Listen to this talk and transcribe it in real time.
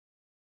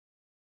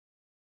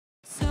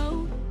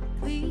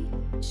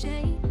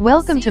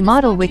Welcome to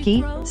Model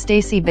Wiki.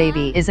 Stacy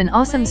Baby is an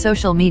awesome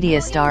social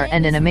media star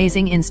and an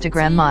amazing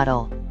Instagram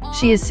model.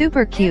 She is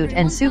super cute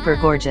and super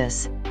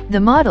gorgeous. The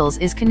models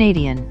is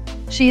Canadian.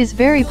 She is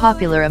very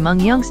popular among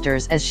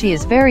youngsters as she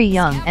is very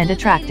young and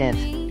attractive.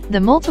 The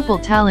multiple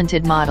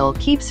talented model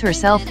keeps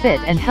herself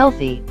fit and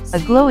healthy. A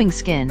glowing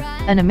skin,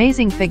 an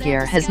amazing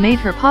figure has made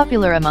her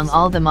popular among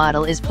all. The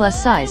model is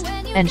plus sized,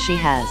 and she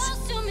has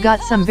got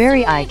some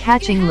very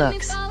eye-catching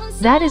looks.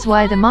 That is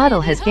why the model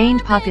has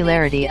gained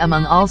popularity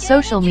among all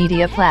social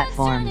media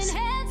platforms.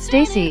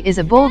 Stacy is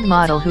a bold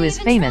model who is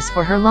famous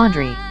for her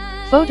laundry,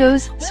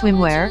 photos,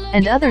 swimwear,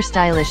 and other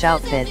stylish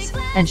outfits,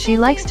 and she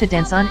likes to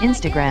dance on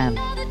Instagram.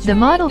 The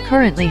model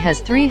currently has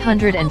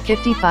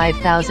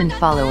 355,000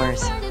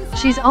 followers.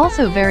 She's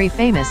also very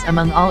famous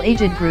among all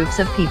aged groups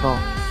of people.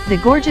 The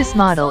gorgeous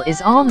model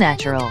is all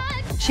natural.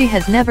 She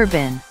has never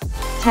been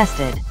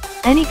tested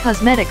any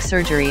cosmetic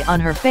surgery on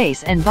her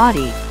face and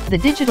body. The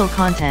digital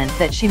content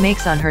that she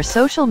makes on her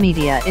social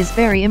media is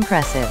very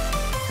impressive.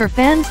 Her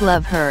fans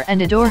love her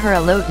and adore her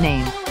alot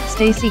name,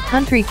 Stacy.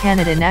 Country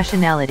Canada.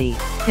 Nationality,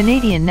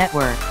 Canadian.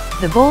 Network.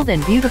 The bold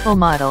and beautiful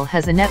model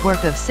has a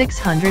network of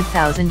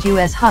 600,000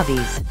 US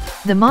hobbies.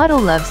 The model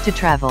loves to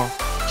travel.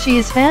 She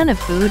is fan of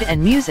food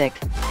and music,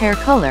 hair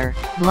color,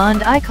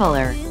 blonde eye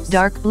color,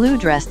 dark blue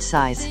dressed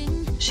size.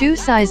 Shoe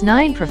size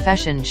 9.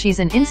 Profession. She's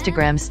an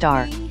Instagram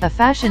star, a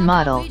fashion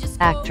model,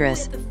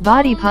 actress,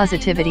 body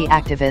positivity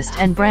activist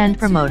and brand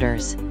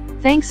promoters.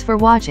 Thanks for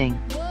watching.